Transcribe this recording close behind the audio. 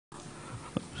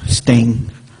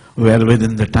staying well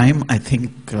within the time. I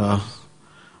think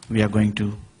we are going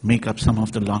to make up some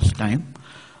of the lost time.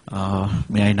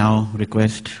 May I now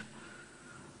request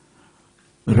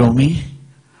Romi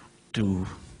to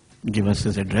give us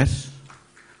his address.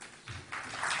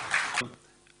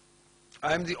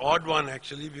 I'm the odd one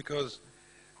actually because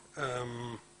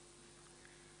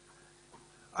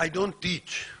I don't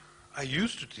teach. I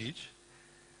used to teach.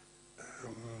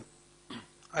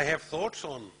 I have thoughts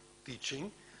on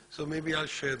teaching, so maybe I'll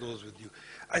share those with you.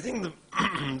 I think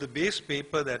the base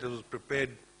paper that was prepared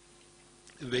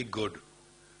is very good.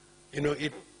 You know,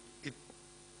 it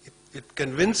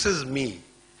convinces me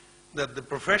that the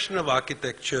profession of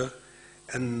architecture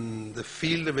and the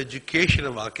field of education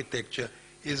of architecture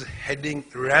is heading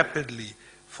rapidly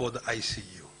for the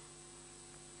ICU.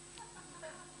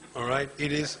 All right?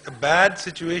 It is a bad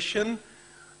situation,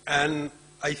 and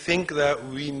I think that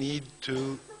we need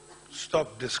to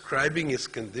stop describing its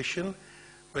condition,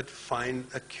 but find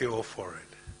a cure for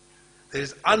it. There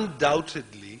is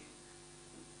undoubtedly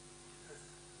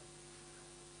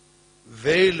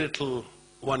very little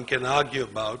one can argue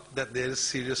about that there is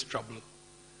serious trouble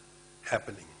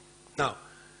happening. Now,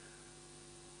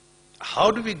 how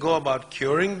do we go about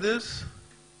curing this?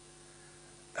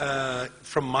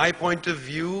 From my point of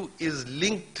view, is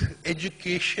linked.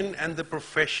 Education and the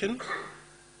profession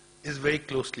is very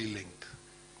closely linked.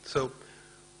 So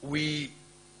we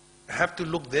have to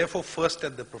look therefore first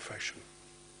at the profession.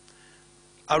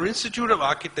 Our Institute of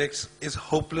Architects is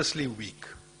hopelessly weak.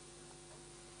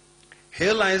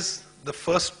 Here lies the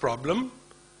first problem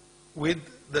with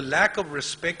the lack of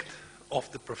respect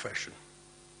of the profession.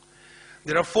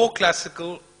 There are 4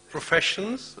 classical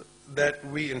professions that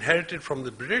we inherited from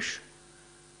the British: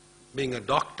 being a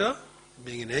doctor,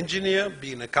 being an engineer,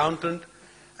 being an accountant,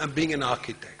 and being an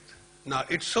architect. Now,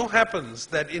 it so happens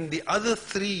that in the other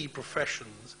 3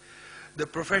 professions, the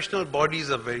professional bodies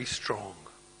are very strong.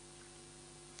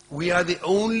 We are the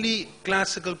only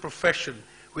classical profession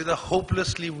with a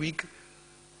hopelessly weak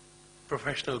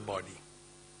professional body.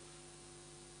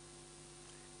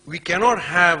 We cannot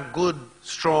have good,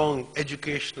 strong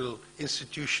educational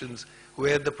institutions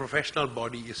where the professional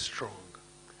body is strong.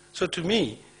 So to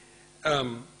me,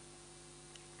 the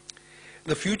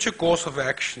future course of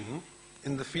action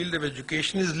in the field of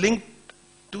education is linked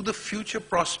to the future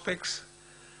prospects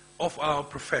of our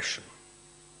profession.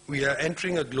 We are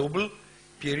entering a global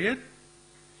period,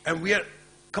 and we are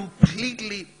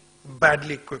completely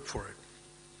badly equipped for it,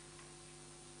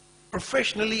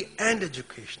 professionally and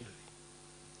educationally.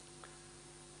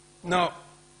 Now,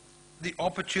 the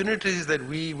opportunities that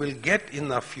we will get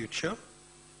in our future,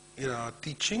 in our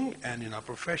teaching and in our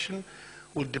profession,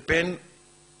 will depend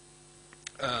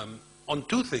on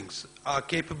 2 things: our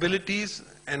capabilities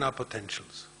and our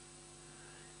potentials.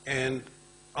 And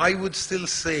I would still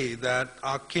say that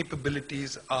our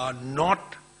capabilities are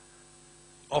not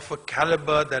of a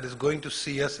caliber that is going to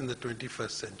see us in the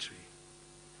 21st century.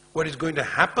 What is going to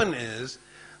happen is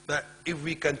that if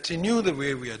we continue the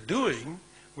way we are doing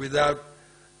without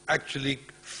actually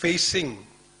facing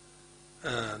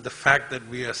the fact that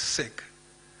we are sick,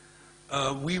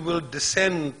 we will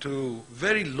descend to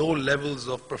very low levels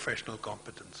of professional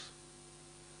competence.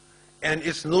 And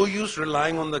it's no use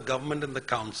relying on the government and the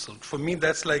council. For me,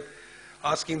 that's like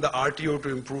asking the RTO to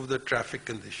improve the traffic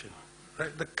condition.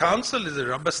 Right? The council is a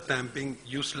rubber stamping,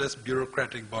 useless,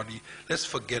 bureaucratic body. Let's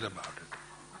forget about it.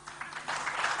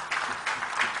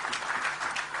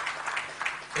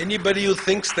 Anybody who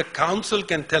thinks the council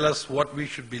can tell us what we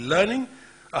should be learning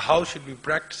or how should we be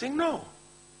practicing, no.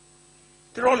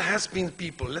 They're all has-been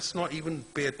people. Let's not even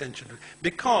pay attention to it.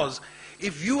 Because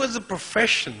if you as a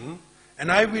profession,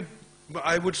 and I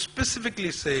would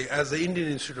specifically say as the Indian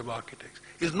Institute of Architects,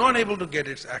 is not able to get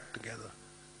its act together,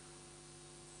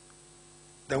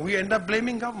 then we end up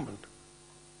blaming government.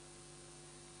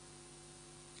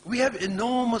 We have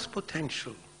enormous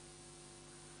potential,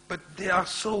 but they are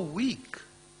so weak.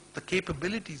 The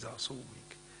capabilities are so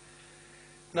weak.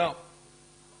 Now,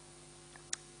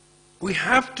 we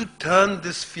have to turn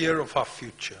this fear of our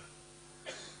future.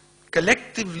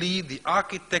 Collectively, the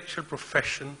architectural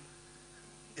profession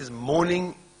is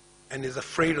moaning and is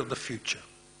afraid of the future.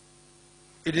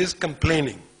 It is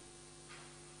complaining.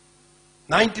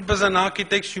 90%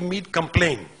 architects you meet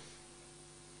complain.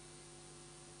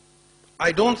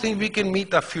 I don't think we can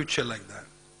meet our future like that.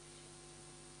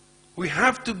 We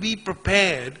have to be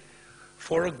prepared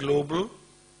for a global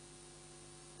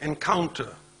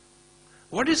encounter.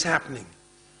 What is happening?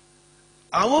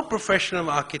 Our profession of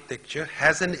architecture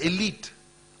has an elite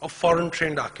of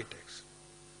foreign-trained architects.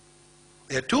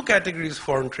 There are 2 categories of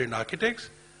foreign-trained architects.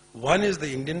 One is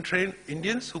the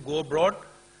Indians who go abroad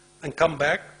and come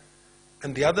back,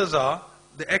 and the others are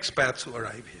the expats who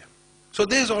arrive here. So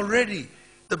there's already,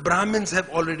 the Brahmins have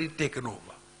already taken over.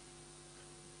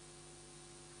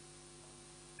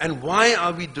 And why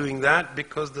are we doing that?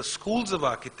 Because the schools of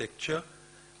architecture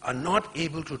are not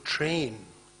able to train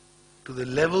to the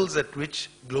levels at which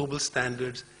global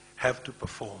standards have to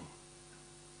perform.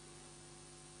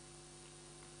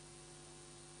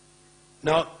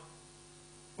 Now,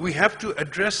 we have to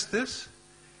address this,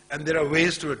 and there are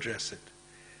ways to address it.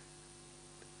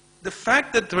 The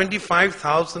fact that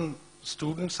 25,000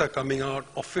 students are coming out,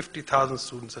 or 50,000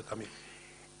 students are coming,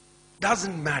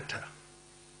 doesn't matter.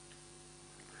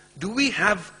 Do we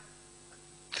have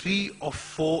 3 or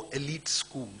 4 elite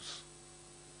schools?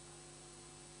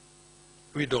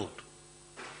 We don't.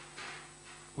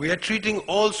 We are treating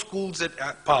all schools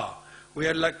at par. We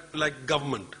are like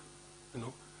government, you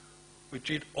know. We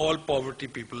treat all poverty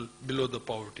people below the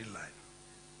poverty line.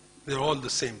 They're all the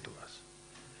same to us.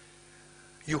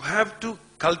 You have to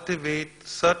cultivate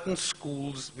certain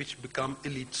schools which become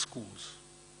elite schools.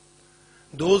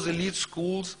 Those elite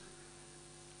schools,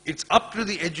 it's up to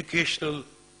the educational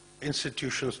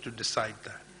institutions to decide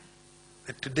that.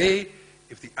 And today,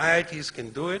 if the IITs can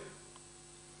do it,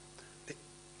 the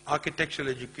architectural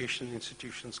education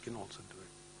institutions can also do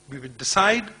it. We will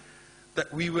decide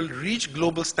that we will reach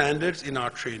global standards in our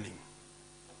training.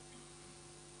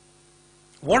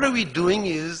 What are we doing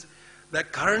is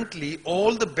that currently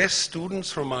all the best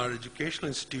students from our educational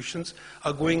institutions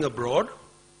are going abroad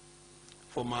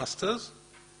for masters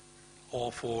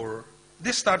or for,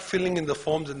 they start filling in the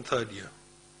forms in 3rd year.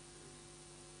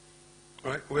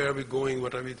 Right? Where are we going?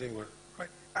 What are we doing? Right?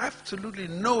 Absolutely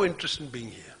no interest in being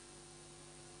here.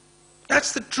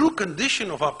 That's the true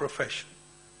condition of our profession.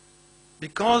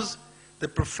 Because the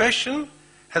profession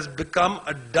has become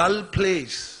a dull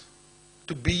place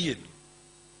to be in.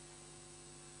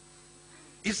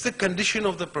 It's the condition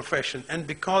of the profession, and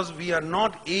because we are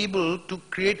not able to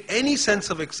create any sense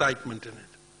of excitement in it.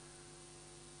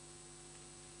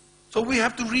 So we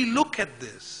have to relook at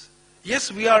this.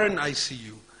 Yes, we are in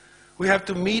ICU. We have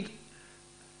to meet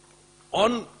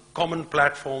on common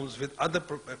platforms with a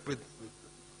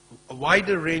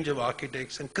wider range of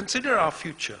architects and consider our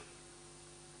future.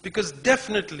 Because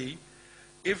definitely,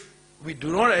 if we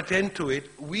do not attend to it,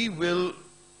 we will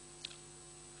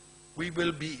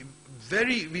be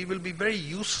very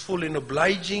useful in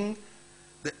obliging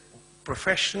the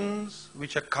professions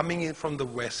which are coming in from the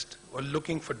West or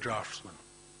looking for draftsmen.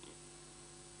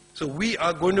 So we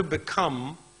are going to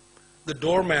become the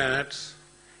doormats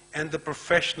and the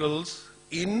professionals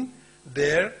in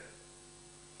their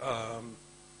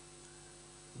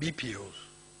BPOs.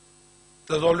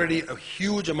 There's already a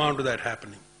huge amount of that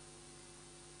happening.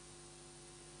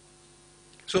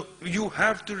 So you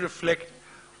have to reflect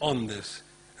on this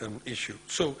issue.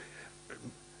 So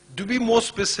to be more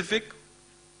specific,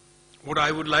 what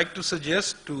I would like to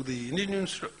suggest to the Indian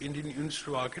Institute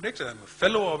of Architects, and I'm a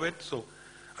fellow of it, so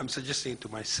I'm suggesting it to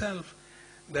myself,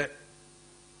 that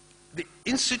the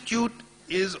institute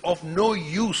is of no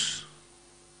use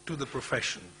to the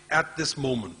profession at this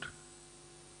moment,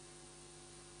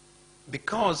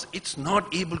 because it's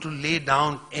not able to lay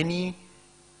down any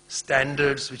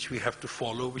standards which we have to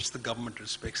follow, which the government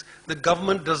respects. The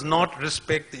government does not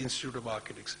respect the Institute of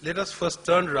Architects. Let us first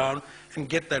turn around and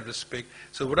get that respect.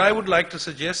 So what I would like to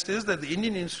suggest is that the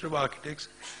Indian Institute of Architects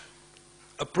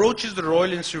approaches the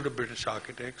Royal Institute of British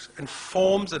Architects and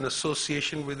forms an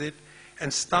association with it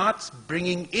and starts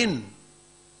bringing in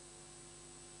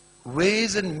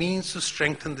ways and means to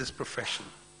strengthen this profession.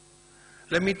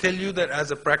 Let me tell you that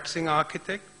as a practicing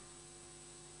architect,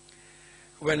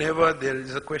 whenever there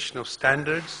is a question of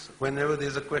standards, whenever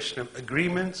there's a question of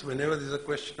agreements, whenever there's a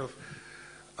question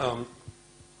of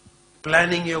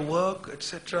planning your work,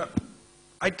 etc.,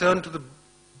 I turn to the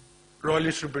Royal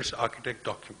Institute of British Architects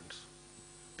documents,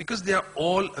 because they are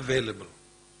all available.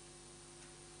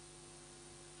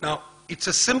 Now, it's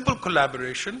a simple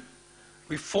collaboration.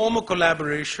 We form a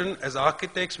collaboration as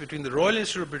architects between the Royal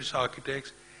Institute of British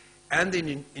Architects and the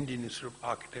Indian Institute of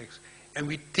Architects, and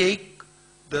we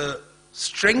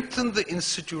strengthen the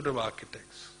Institute of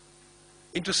Architects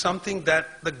into something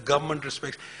that the government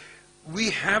respects. We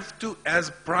have to, as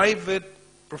private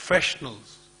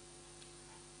professionals,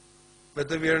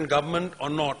 whether we are in government or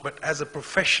not, but as a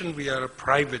profession we are a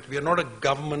private, we are not a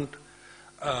government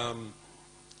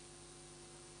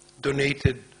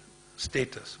donated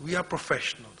status. We are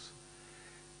professionals.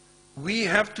 We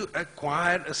have to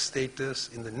acquire a status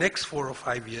in the next 4 or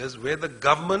 5 years where the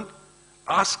government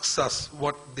asks us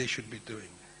what they should be doing.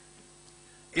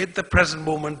 At the present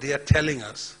moment, they are telling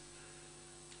us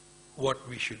what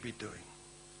we should be doing.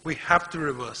 We have to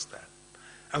reverse that.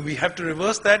 And we have to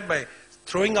reverse that by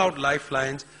throwing out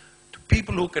lifelines to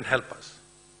people who can help us.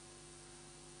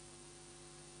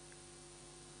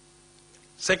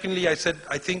 Secondly, I said,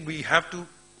 I think we have to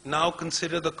now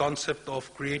consider the concept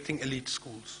of creating elite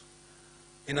schools.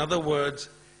 In other words,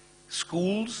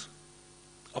 schools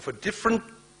of a different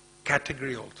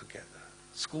category altogether.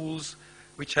 Schools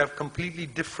which have completely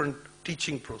different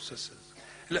teaching processes.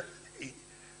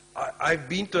 I've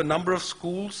been to a number of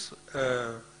schools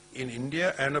in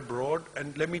India and abroad,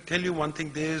 and let me tell you one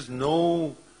thing, there is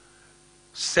no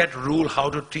set rule how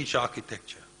to teach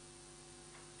architecture.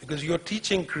 Because you're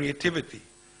teaching creativity.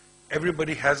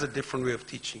 Everybody has a different way of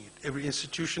teaching it. Every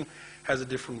institution has a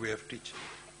different way of teaching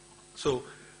it. So,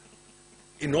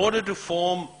 in order to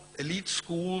form elite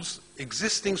schools,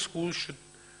 existing schools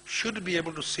should be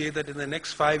able to say that in the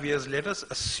next 5 years, let us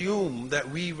assume that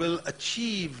we will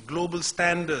achieve global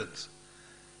standards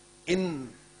in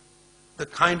the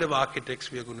kind of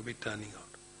architects we are going to be turning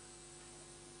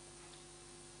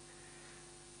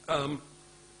out.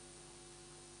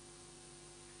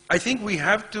 I think we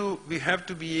have to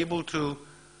be able to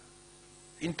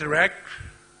interact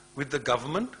with the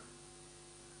government,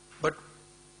 but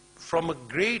from a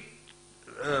great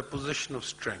position of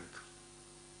strength.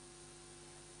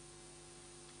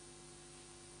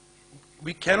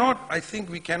 We cannot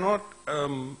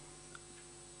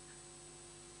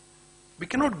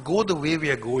go the way we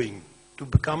are going to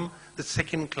become the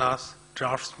second-class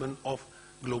draftsman of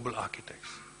global architects.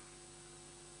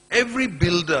 Every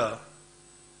builder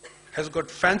has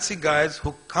got fancy guys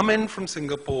who come in from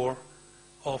Singapore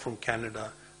or from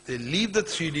Canada. They leave the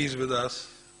 3Ds with us,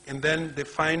 and then they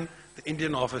find the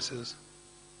Indian offices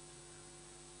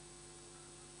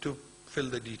to fill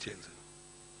the details in.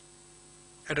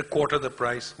 At a quarter the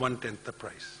price, 1/10 the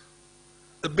price.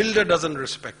 The builder doesn't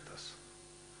respect us.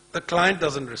 The client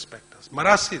doesn't respect us.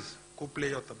 Marasis, ko play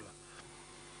your tabla.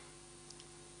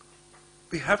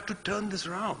 We have to turn this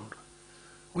around.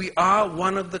 We are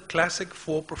one of the classic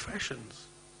 4 professions.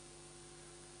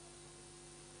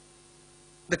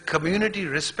 The community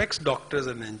respects doctors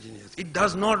and engineers. It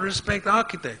does not respect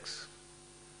architects.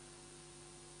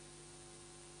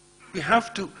 We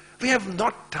have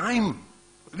not time.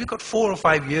 We've got 4 or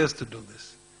 5 years to do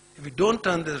this. If we don't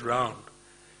turn this around,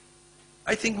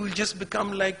 I think we'll just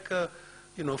become like,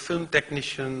 film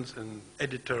technicians and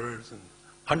editors and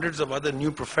hundreds of other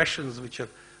new professions which have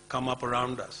come up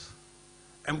around us.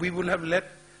 And we will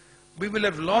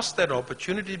have lost that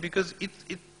opportunity because it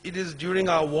is during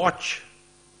our watch,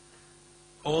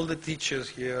 all the teachers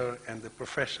here and the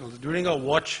professionals, during our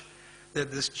watch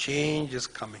that this change is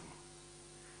coming.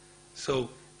 So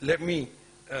let me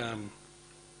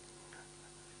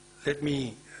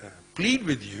plead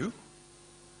with you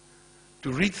to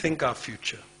rethink our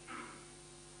future.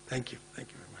 Thank you.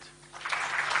 Thank you very much.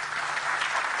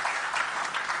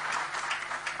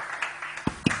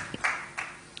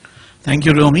 Thank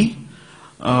you, Romi.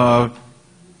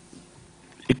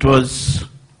 It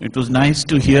was nice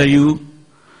to hear you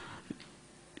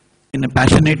in a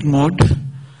passionate mode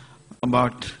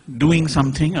about doing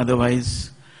something.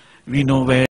 Otherwise, we know where